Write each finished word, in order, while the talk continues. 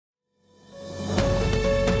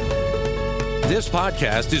This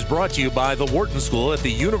podcast is brought to you by the Wharton School at the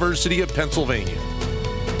University of Pennsylvania.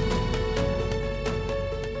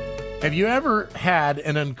 Have you ever had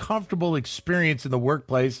an uncomfortable experience in the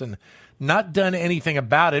workplace and not done anything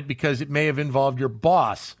about it because it may have involved your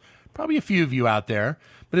boss? Probably a few of you out there.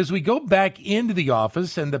 But as we go back into the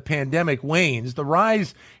office and the pandemic wanes, the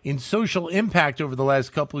rise in social impact over the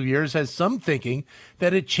last couple of years has some thinking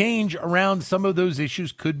that a change around some of those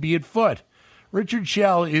issues could be at foot. Richard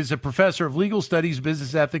Shell is a professor of legal studies,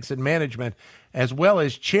 business ethics, and management, as well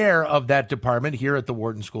as chair of that department here at the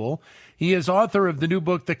Wharton School. He is author of the new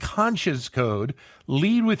book, The Conscience Code,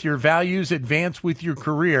 Lead with Your Values, Advance with Your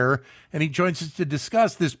Career, and he joins us to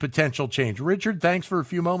discuss this potential change. Richard, thanks for a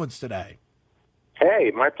few moments today.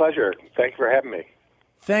 Hey, my pleasure. Thanks for having me.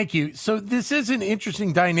 Thank you. So this is an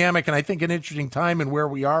interesting dynamic, and I think an interesting time in where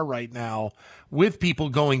we are right now with people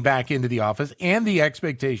going back into the office and the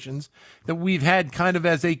expectations that we've had kind of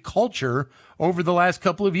as a culture over the last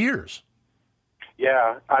couple of years.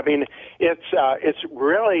 Yeah, I mean, it's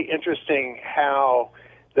really interesting how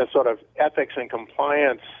the sort of ethics and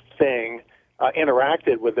compliance thing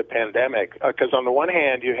interacted with the pandemic. Because on the one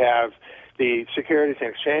hand, you have the Securities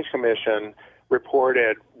and Exchange Commission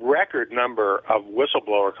reported record number of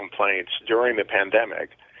whistleblower complaints during the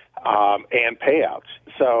pandemic and payouts.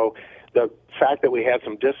 So the fact that we had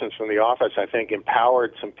some distance from the office, I think,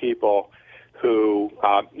 empowered some people who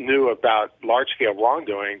knew about large-scale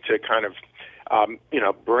wrongdoing to kind of,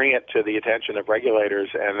 bring it to the attention of regulators,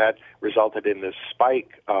 and that resulted in this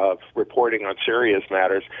spike of reporting on serious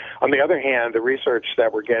matters. On the other hand, the research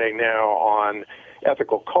that we're getting now on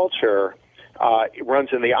ethical culture runs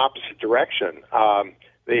in the opposite direction.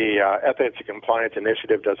 The Ethics and Compliance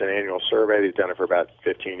Initiative does an annual survey. They've done it for about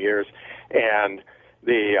 15 years, and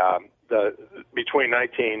between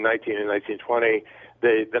 1919 and 1920,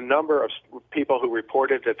 the number of people who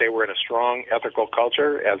reported that they were in a strong ethical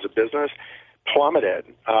culture as a business plummeted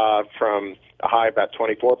from a high about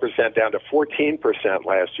 24% down to 14%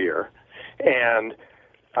 last year, and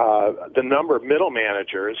the number of middle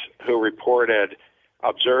managers who reported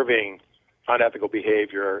observing unethical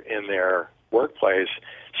behavior in their workplace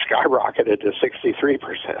skyrocketed to 63%.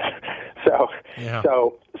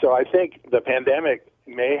 So I think the pandemic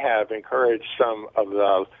may have encouraged some of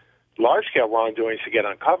the large-scale wrongdoings to get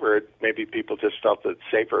uncovered. Maybe people just felt it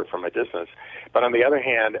safer from a distance. But on the other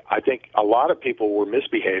hand, I think a lot of people were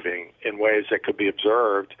misbehaving in ways that could be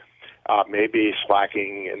observed, maybe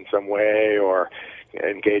slacking in some way or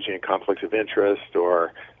engaging in conflicts of interest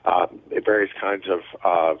or various kinds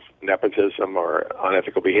of nepotism or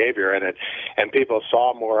unethical behavior in it, and people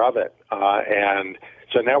saw more of it. And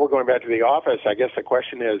so now we're going back to the office. I guess the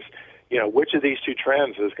question is, which of these two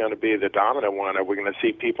trends is going to be the dominant one? Are we going to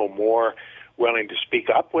see people more willing to speak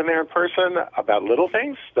up when they're in person about little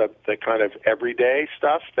things, the kind of everyday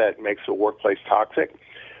stuff that makes the workplace toxic,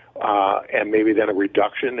 and maybe then a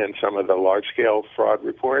reduction in some of the large-scale fraud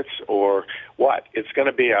reports, or what? It's going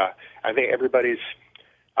to be I think everybody's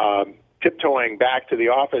tiptoeing back to the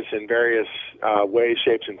office in various ways,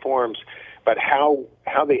 shapes, and forms, but how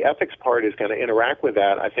the ethics part is going to interact with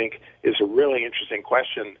that, I think, is a really interesting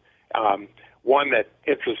question. One that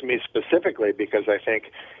interests me specifically because I think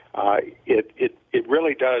it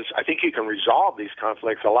really does. I think you can resolve these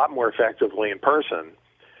conflicts a lot more effectively in person.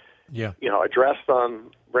 Yeah. Address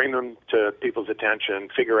them, bring them to people's attention,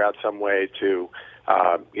 figure out some way to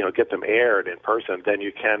get them aired in person than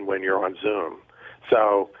you can when you're on Zoom.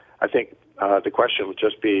 So I think the question would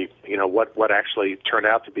just be, what actually turned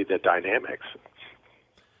out to be the dynamics.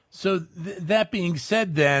 So that being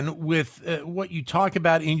said, then, with what you talk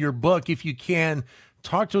about in your book, if you can,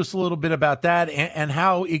 talk to us a little bit about that and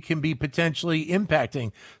how it can be potentially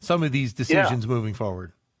impacting some of these decisions moving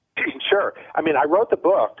forward. Sure. I mean, I wrote the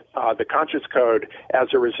book, The Conscience Code, as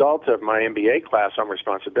a result of my MBA class on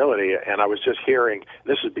responsibility, and I was just hearing,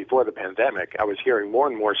 this was before the pandemic, I was hearing more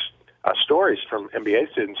and more stories from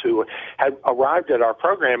MBA students who had arrived at our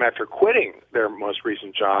program after quitting their most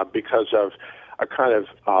recent job because of a kind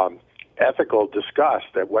of ethical disgust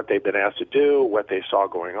at what they've been asked to do, what they saw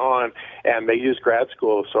going on, and they used grad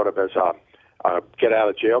school sort of as a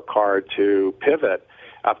get-out-of-jail card to pivot.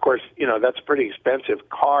 Of course, that's a pretty expensive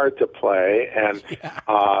card to play, and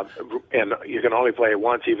you can only play it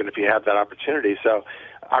once, even if you have that opportunity. So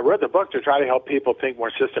I wrote the book to try to help people think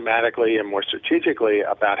more systematically and more strategically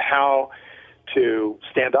about how to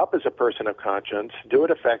stand up as a person of conscience, do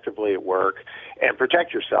it effectively at work, and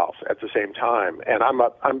protect yourself at the same time. And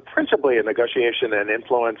I'm principally a negotiation and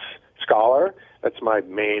influence scholar. That's my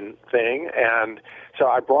main thing. And so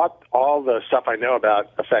I brought all the stuff I know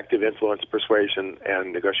about effective influence, persuasion,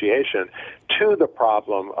 and negotiation to the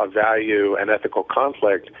problem of value and ethical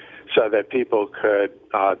conflict so that people could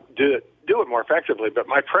do it more effectively. But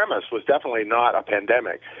my premise was definitely not a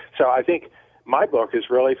pandemic. So I think my book is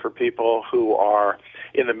really for people who are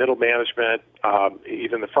in the middle management,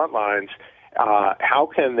 even the front lines. How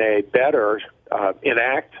can they better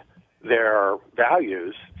enact their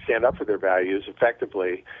values, stand up for their values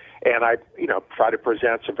effectively? And I, try to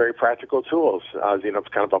present some very practical tools. It's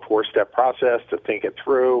kind of a 4-step process to think it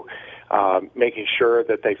through, making sure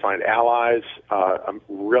that they find allies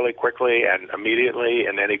really quickly and immediately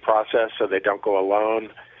in any process so they don't go alone,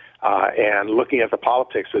 and looking at the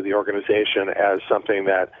politics of the organization as something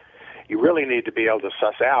that you really need to be able to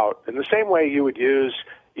suss out in the same way you would use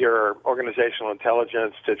your organizational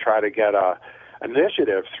intelligence to try to get an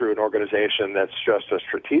initiative through an organization that's just a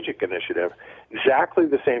strategic initiative. Exactly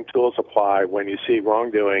the same tools apply when you see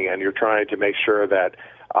wrongdoing and you're trying to make sure that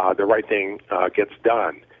the right thing gets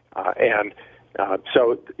done.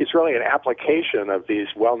 So it's really an application of these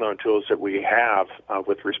well-known tools that we have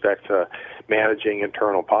with respect to managing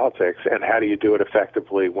internal politics, and how do you do it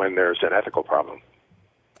effectively when there's an ethical problem.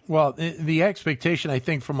 Well, the expectation, I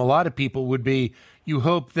think, from a lot of people would be you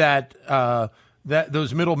hope that that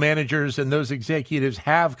those middle managers and those executives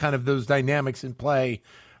have kind of those dynamics in play,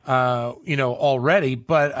 already.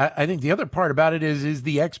 But I think the other part about it is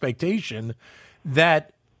the expectation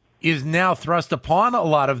that is now thrust upon a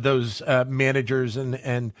lot of those managers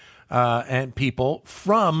and people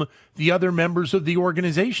from the other members of the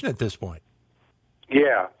organization at this point.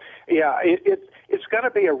 Yeah. It's going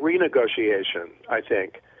to be a renegotiation, I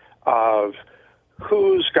think, of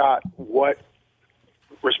who's got what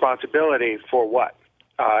responsibility for what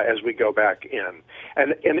as we go back in.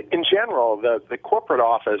 And in general, the corporate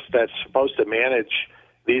office that's supposed to manage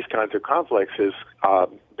these kinds of conflicts is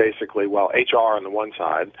basically, HR on the one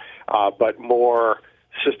side, but more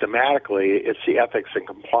systematically, it's the ethics and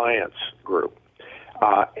compliance group.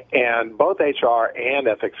 And both HR and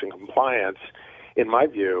ethics and compliance, in my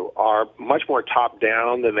view, are much more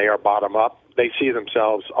top-down than they are bottom-up. They see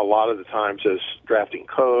themselves a lot of the times as drafting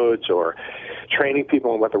codes or training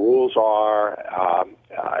people on what the rules are,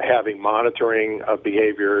 having monitoring of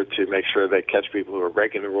behavior to make sure they catch people who are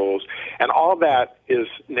breaking the rules. And all that is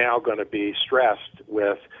now going to be stressed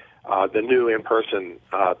with the new in-person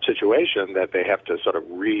situation that they have to sort of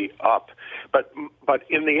re-up. But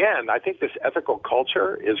in the end, I think this ethical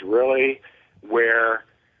culture is really where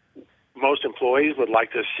most employees would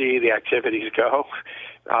like to see the activities go.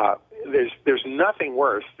 There's nothing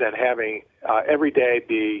worse than having every day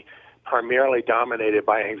be primarily dominated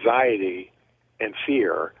by anxiety and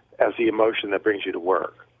fear as the emotion that brings you to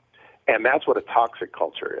work. And that's what a toxic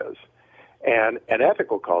culture is. And an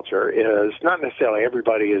ethical culture is not necessarily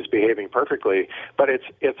everybody is behaving perfectly, but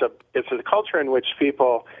it's a culture in which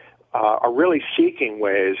people are really seeking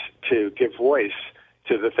ways to give voice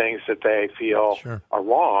to the things that they feel are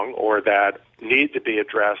wrong or that need to be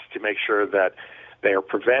addressed to make sure that they are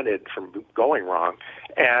prevented from going wrong.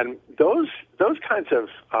 And those kinds of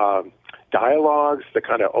dialogues, the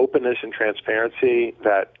kind of openness and transparency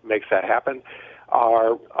that makes that happen,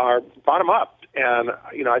 are bottom up. And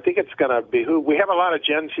I think it's going to behoove. We have a lot of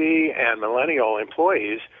Gen Z and millennial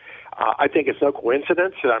employees. I think it's no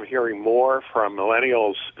coincidence that I'm hearing more from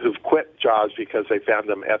millennials who've quit jobs because they found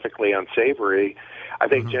them ethically unsavory. I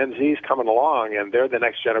think Gen Z is coming along, and they're the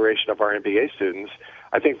next generation of our MBA students.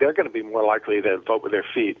 I think they're going to be more likely to vote with their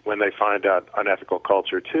feet when they find an unethical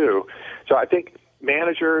culture, too. So I think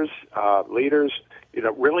managers, leaders,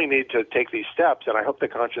 really need to take these steps, and I hope the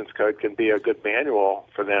Conscience Code can be a good manual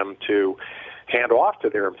for them to hand off to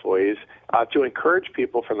their employees to encourage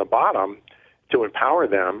people from the bottom, to empower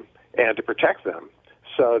them, and to protect them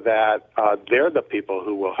so that they're the people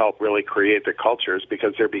who will help really create the cultures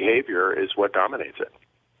because their behavior is what dominates it.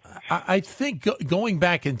 I think going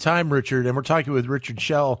back in time, Richard, and we're talking with Richard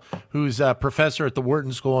Schell, who's a professor at the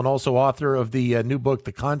Wharton School and also author of the new book,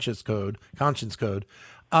 The Conscience Code.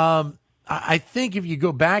 I think if you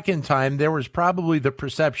go back in time, there was probably the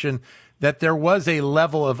perception that there was a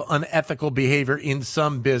level of unethical behavior in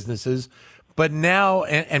some businesses. But now,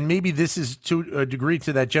 and maybe this is to a degree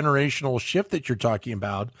to that generational shift that you're talking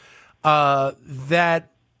about, that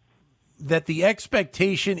the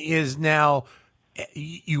expectation is now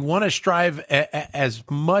you want to strive as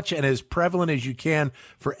much and as prevalent as you can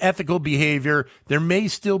for ethical behavior. There may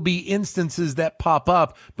still be instances that pop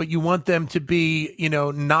up, but you want them to be,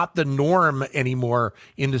 not the norm anymore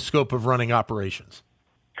in the scope of running operations.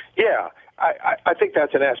 Yeah, I think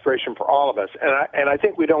that's an aspiration for all of us, and I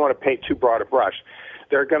think we don't want to paint too broad a brush.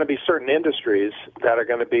 There are going to be certain industries that are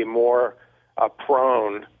going to be more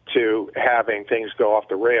prone to having things go off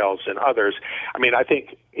the rails than others. I mean, I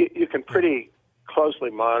think you can pretty closely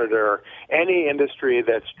monitor any industry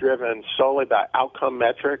that's driven solely by outcome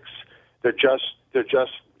metrics. They're just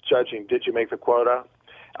judging, did you make the quota?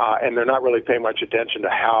 And they're not really paying much attention to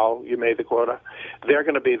how you made the quota. They're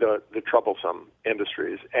going to be the troublesome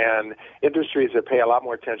industries. And industries that pay a lot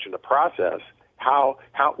more attention to process,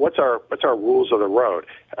 what's our rules of the road?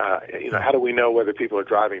 How do we know whether people are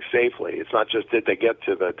driving safely? It's not just did they get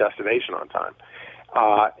to the destination on time.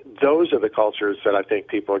 Those are the cultures that I think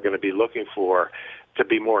people are going to be looking for to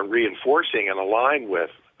be more reinforcing and aligned with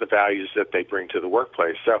the values that they bring to the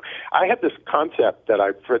workplace. So I have this concept that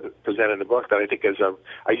I present in the book that I think is a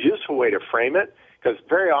useful way to frame it, because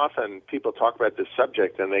very often people talk about this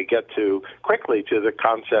subject and they get quickly to the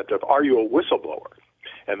concept of, are you a whistleblower?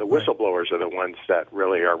 And the whistleblowers are the ones that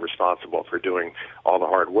really are responsible for doing all the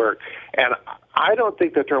hard work. And I don't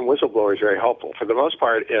think the term whistleblower is very helpful. For the most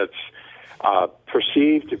part, it's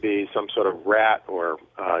perceived to be some sort of rat or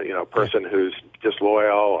person who's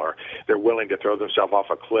disloyal, or they're willing to throw themselves off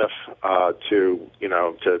a cliff to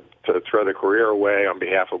throw their career away on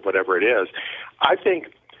behalf of whatever it is. I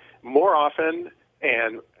think more often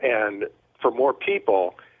and for more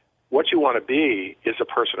people, what you want to be is a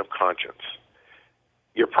person of conscience.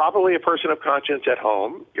 You're probably a person of conscience at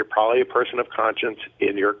home. You're probably a person of conscience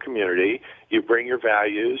in your community. You bring your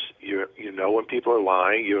values. You know when people are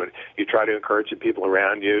lying. You try to encourage the people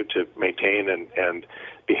around you to maintain and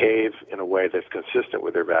behave in a way that's consistent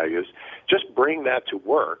with their values. Just bring that to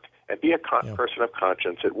work and be a person of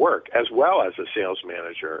conscience at work, as well as a sales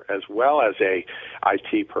manager, as well as a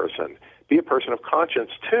IT person. Be a person of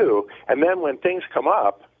conscience too. And then when things come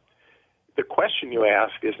up, the question you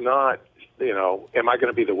ask is not, am I going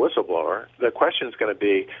to be the whistleblower? The question is going to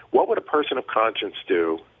be, what would a person of conscience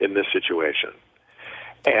do in this situation?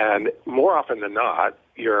 And more often than not,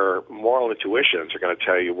 your moral intuitions are going to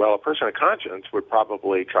tell you, well, a person of conscience would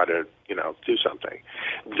probably try to, do something.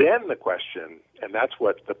 Then the question, and that's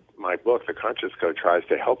what my book, The Conscience Code, tries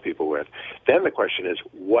to help people with, then the question is,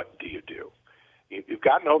 what do you do? You've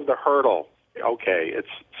gotten over the hurdle. Okay,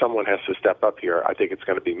 someone has to step up here. I think it's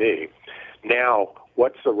going to be me. Now,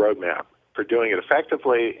 what's the roadmap for doing it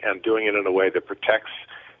effectively and doing it in a way that protects,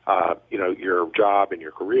 your job and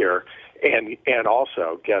your career, and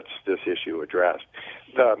also gets this issue addressed?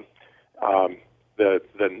 The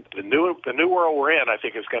new world we're in, I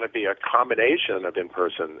think, is going to be a combination of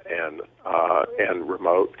in-person and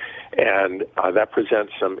remote, and that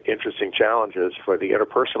presents some interesting challenges for the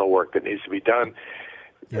interpersonal work that needs to be done.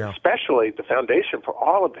 Yeah. Especially the foundation for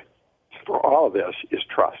all of this is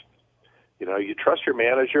trust. You trust your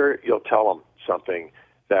manager, you'll tell them something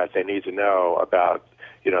that they need to know about,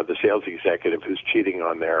 the sales executive who's cheating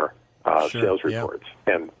on their sales reports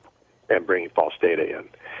and bringing false data in.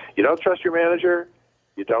 You don't trust your manager,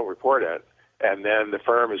 you don't report it, and then the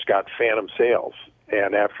firm has got phantom sales,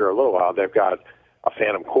 and after a little while they've got a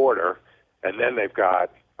phantom quarter, and then they've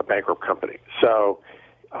got a bankrupt company. So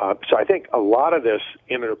I think a lot of this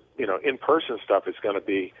in-person stuff is going to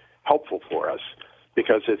be helpful for us,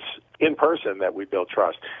 because it's in person that we build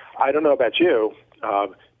trust. I don't know about you,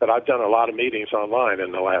 but I've done a lot of meetings online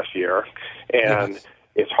in the last year, and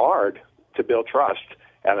it's hard to build trust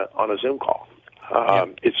on a Zoom call.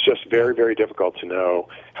 It's just very, very difficult to know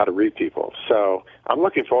how to read people. So I'm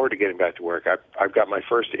looking forward to getting back to work. I've got my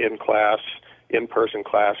first in-person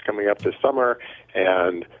class coming up this summer,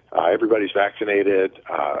 and everybody's vaccinated.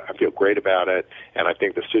 I feel great about it, and I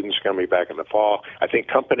think the students are going to be back in the fall. I think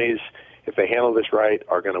companies, if they handle this right,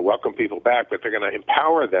 are going to welcome people back, but they're going to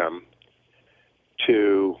empower them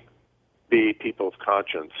to be people of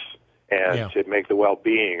conscience and to make the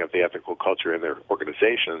well-being of the ethical culture in their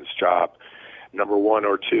organization's job number one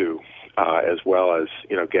or two, as well as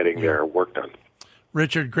getting their work done.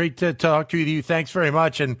 Richard, great to talk to you. Thanks very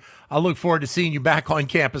much, and I look forward to seeing you back on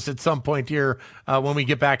campus at some point here when we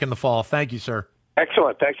get back in the fall. Thank you, sir.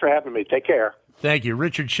 Excellent. Thanks for having me. Take care. Thank you.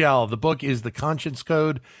 Richard Schell. The book is The Conscience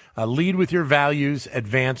Code. Lead with your values,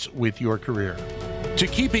 advance with your career. To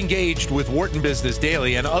keep engaged with Wharton Business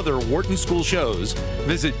Daily and other Wharton School shows,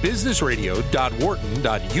 visit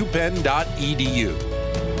businessradio.wharton.upenn.edu.